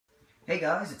Hey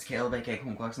guys, it's Caleb aka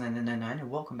CoinClux9999 and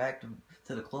welcome back to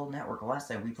the Clone Network. Last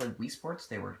time we played Wii Sports,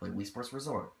 today we're playing Wii Sports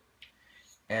Resort.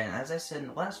 And as I said in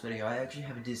the last video, I actually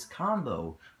have this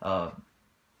combo of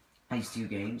these two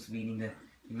games, meaning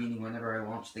whenever I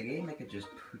launch the game, I could just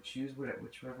choose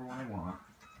whichever one I want.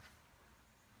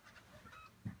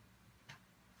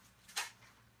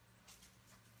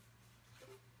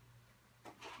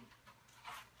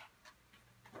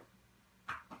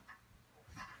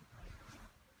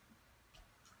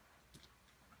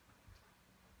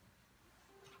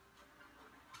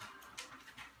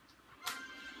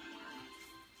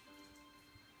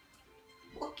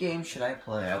 What game should I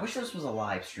play? I wish this was a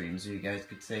live stream so you guys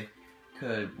could say,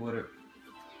 should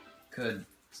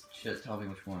tell me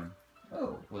which one.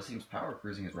 Oh, well it seems Power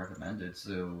Cruising is recommended,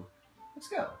 so let's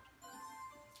go.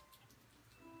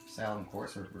 Salem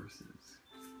Corsair versus...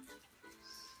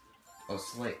 Oh,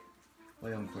 Slate.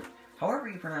 However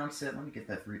you pronounce it, let me get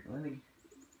that let me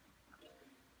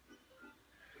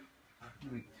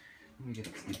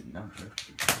get the stupid number.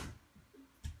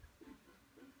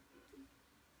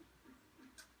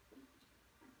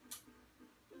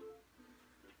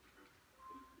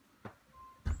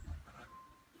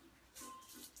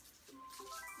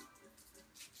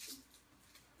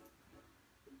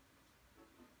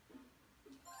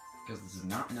 Because this is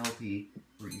not an LP,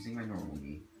 we're using my normal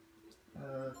me. I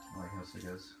like how it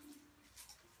goes.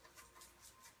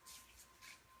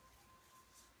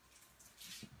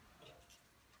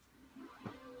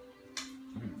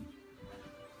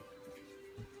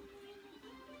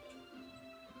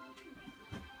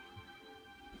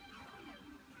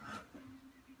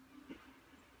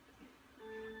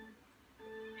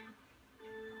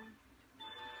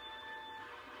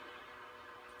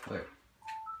 Wait.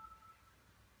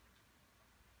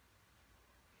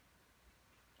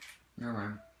 Never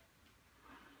mind.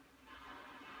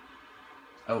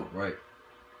 Oh, right.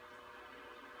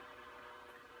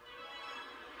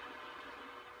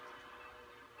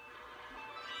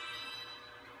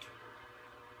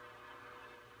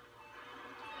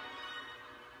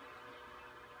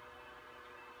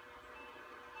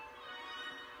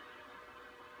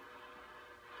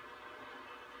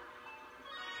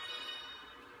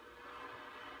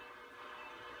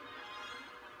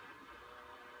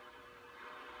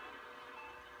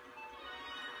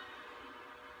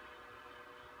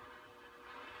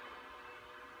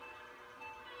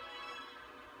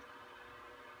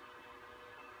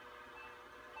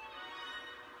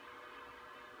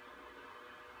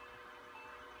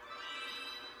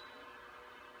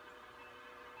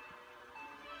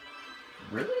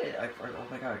 Really? Oh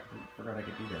my god, I forgot I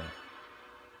could do that.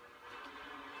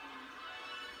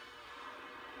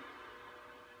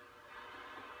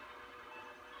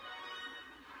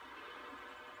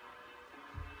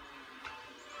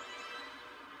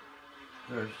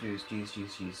 Oh, jeez.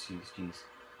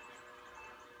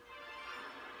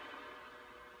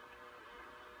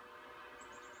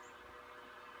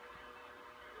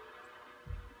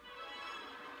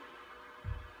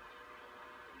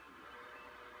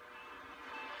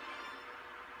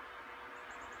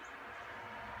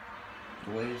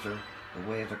 The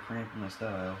waves are cramping my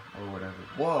style, or whatever.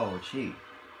 Whoa, gee.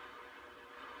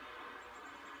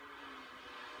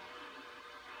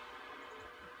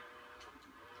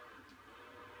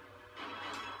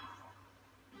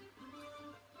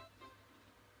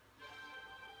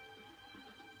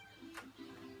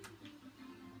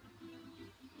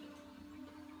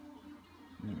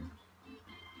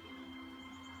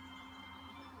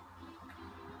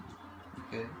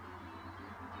 Okay.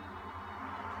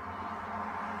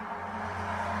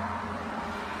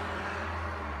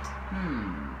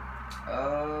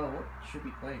 What should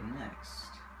we play next?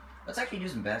 Let's actually do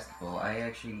some basketball. I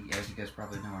actually, as you guys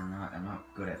probably know or not, I'm not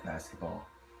good at basketball.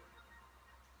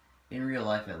 In real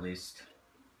life, at least.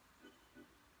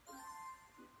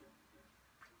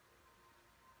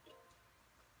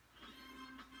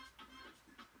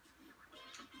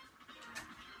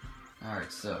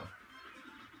 Alright, so.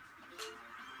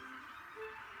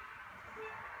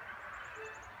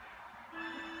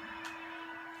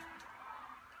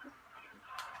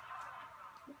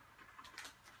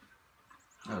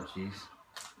 Oh, jeez.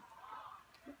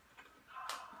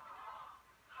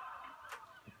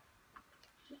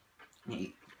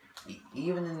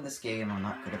 Even in this game, I'm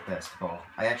not good at basketball.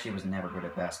 I actually was never good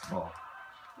at basketball.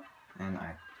 And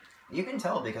you can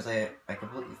tell because I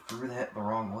completely threw that the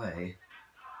wrong way.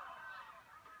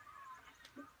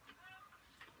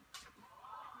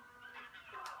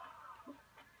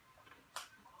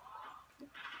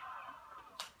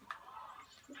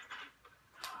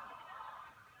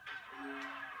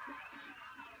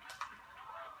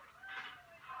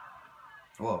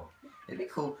 Whoa. It'd be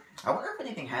cool. I wonder if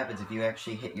anything happens if you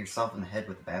actually hit yourself in the head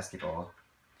with a basketball.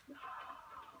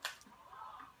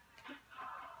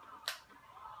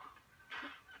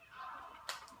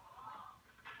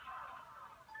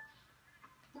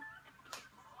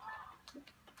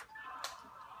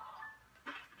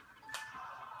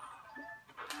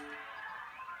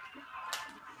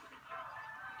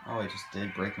 Oh, I just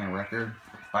did break my record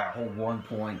by a whole 1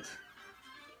 point.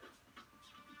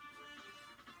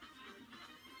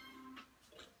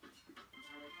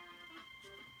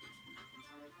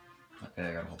 Okay,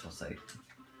 I gotta hold the site.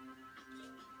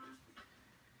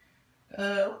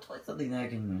 Let's play something that I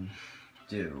can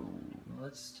do.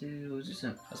 Let's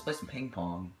play some ping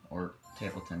pong or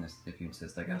table tennis if you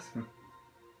insist, I guess.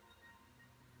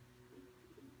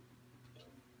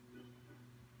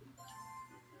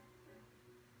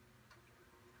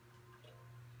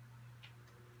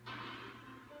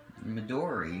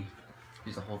 Midori,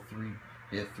 he's a whole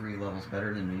three levels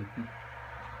better than me.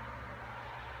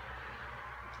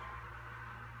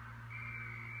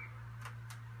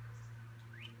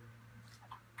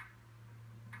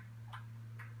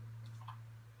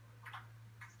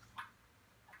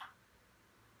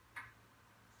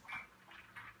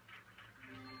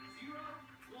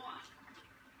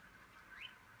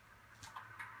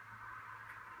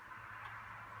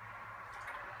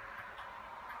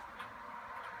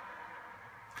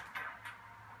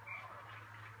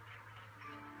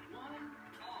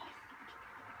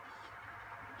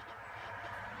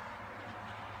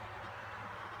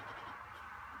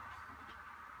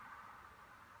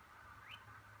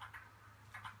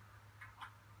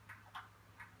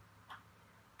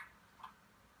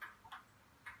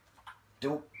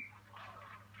 Dope.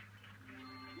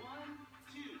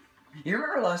 You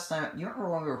remember last time? You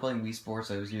remember when we were playing Wii Sports?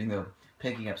 I was doing the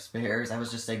picking up spares. I was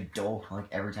just saying dope like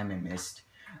every time I missed.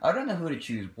 I don't know who to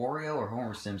choose, Wario or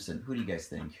Homer Simpson. Who do you guys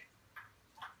think?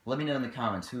 Let me know in the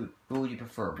comments. Who would you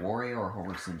prefer, Wario or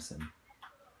Homer Simpson?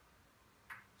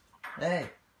 Hey.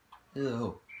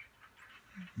 Ew.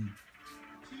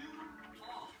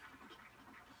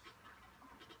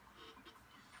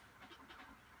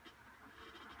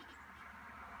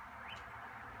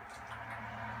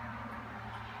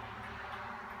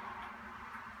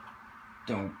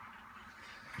 Don't.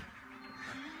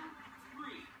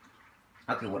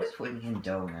 Okay, what is putting in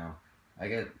dough now? I've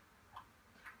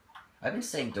been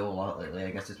saying dough a lot lately.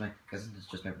 I guess it's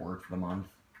just my word for the month.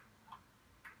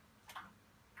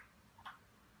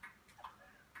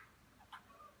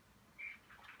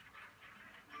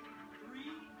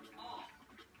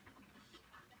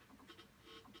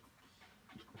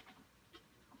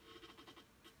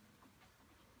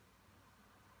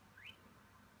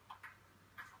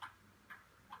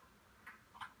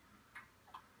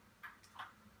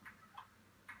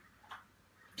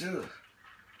 Ugh.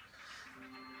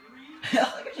 I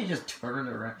like she just turned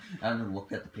around and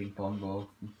looked at the ping pong ball.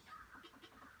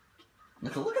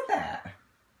 Look at that.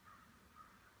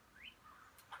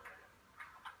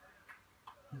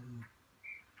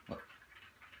 What?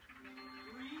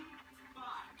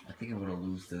 I think I'm gonna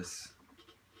lose this.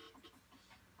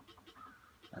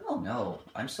 I don't know.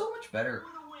 I'm so much better.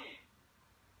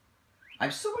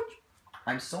 I'm so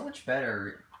much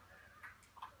better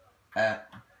at.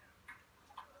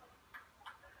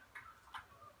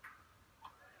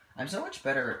 I'm so much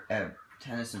better at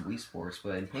tennis and Wii Sports,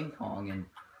 but in ping pong and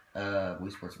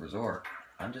Wii Sports Resort,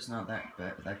 I'm just not that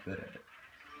good at it.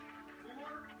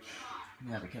 I'm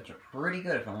gonna have to catch up pretty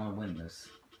good if I want to win this.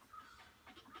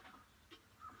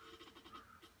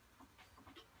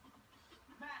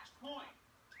 Match point.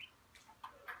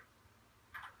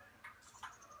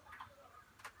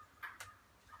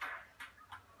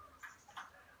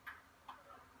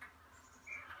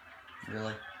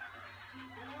 Really?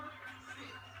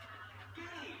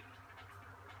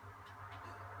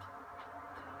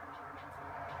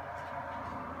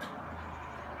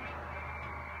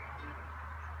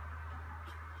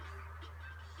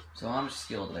 So how much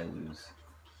skill did I lose?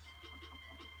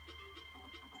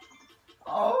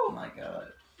 Oh my god.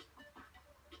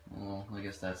 Well, I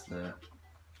guess that's the...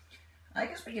 I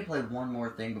guess we can play one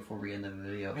more thing before we end the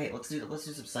video. Hey, let's do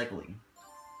some cycling.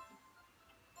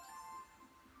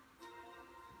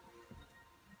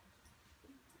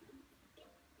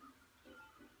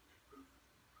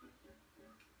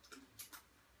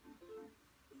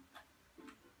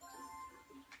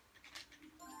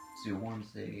 Let's do one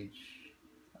stage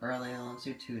early on, let's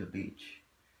do two to beach.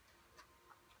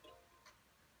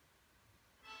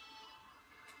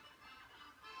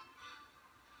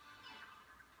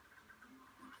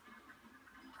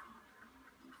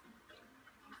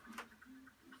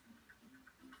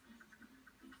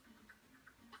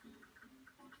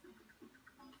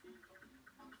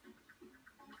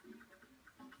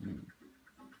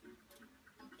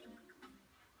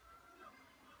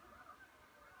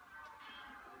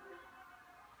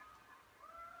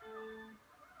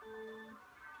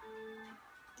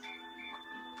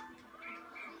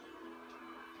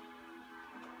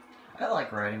 I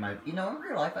like riding my, in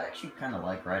real life, I actually kind of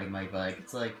like riding my bike.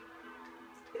 It's like,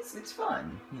 it's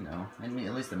fun, I mean,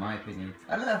 at least in my opinion.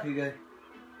 I don't know if you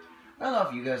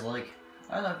guys like,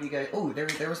 I don't know if you guys, oh,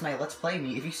 there was my Let's Play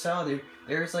me. If you saw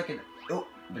there's like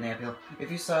banana peel.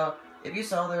 If you saw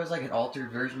there was like an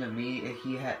altered version of me,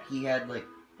 he had like,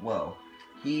 whoa.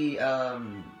 He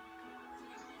had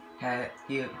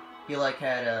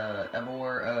a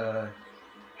more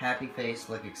happy face,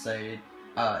 like excited,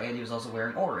 and he was also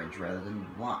wearing orange rather than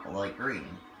light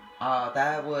green.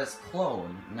 That was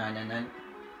Clone 999.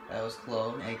 That was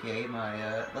Clone, aka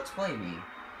my Let's Play me.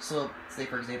 So, say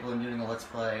for example, I'm doing a Let's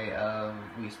Play of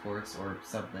Wii Sports or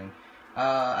something.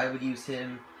 I would use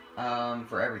him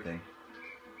for everything.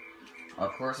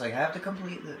 Of course, I have to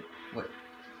complete the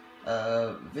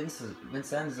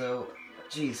Vincenzo.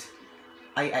 Jeez,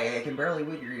 I can barely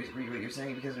read what you're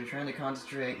saying because I'm trying to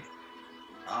concentrate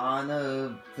on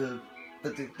the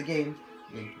game.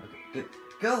 Okay, good.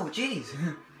 Go, jeez.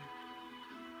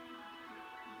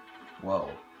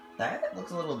 Whoa, that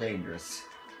looks a little dangerous.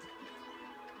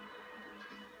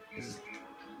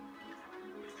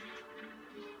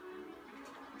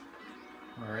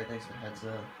 Alright, thanks for the heads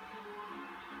up.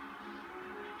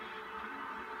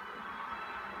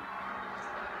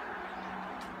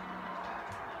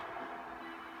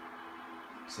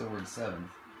 So we're in 7th.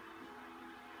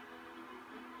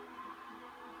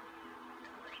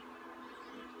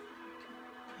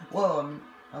 Whoa,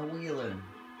 I'm wheeling.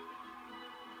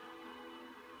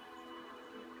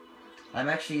 I'm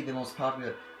actually the most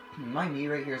popular. My me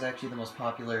right here is actually the most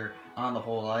popular on the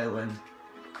whole island.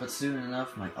 But soon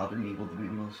enough, my other me will be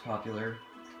the most popular.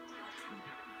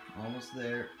 Almost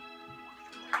there.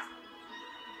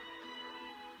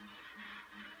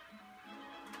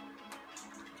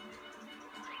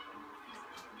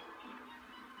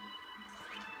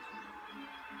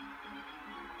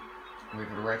 Wait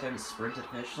for the right time to sprint to the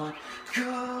finish line.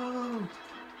 Go!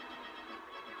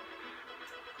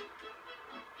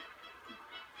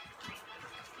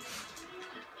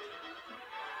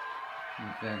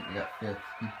 Okay, I got 5th,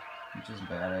 which isn't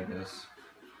bad, I guess.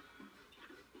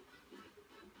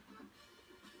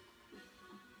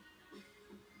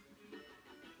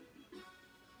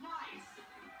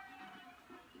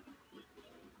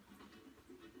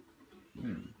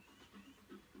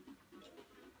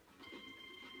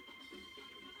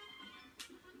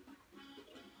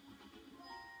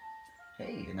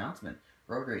 Hey, announcement.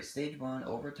 Road Race Stage 1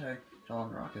 Overtime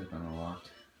Talon Rock has been unlocked.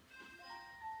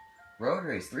 Road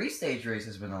Race 3-stage race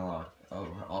has been unlocked. Oh,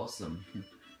 awesome.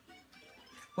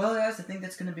 Well, guys, I think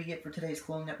that's going to be it for today's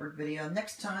Clone Network video.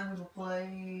 Next time we will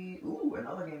play... Ooh,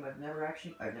 another game I've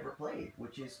never played,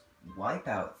 which is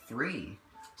Wipeout 3.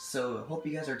 So, hope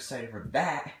you guys are excited for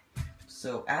that.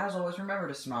 So, as always, remember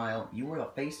to smile. You are the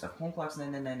face of HomeClocks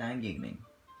 999 Gaming.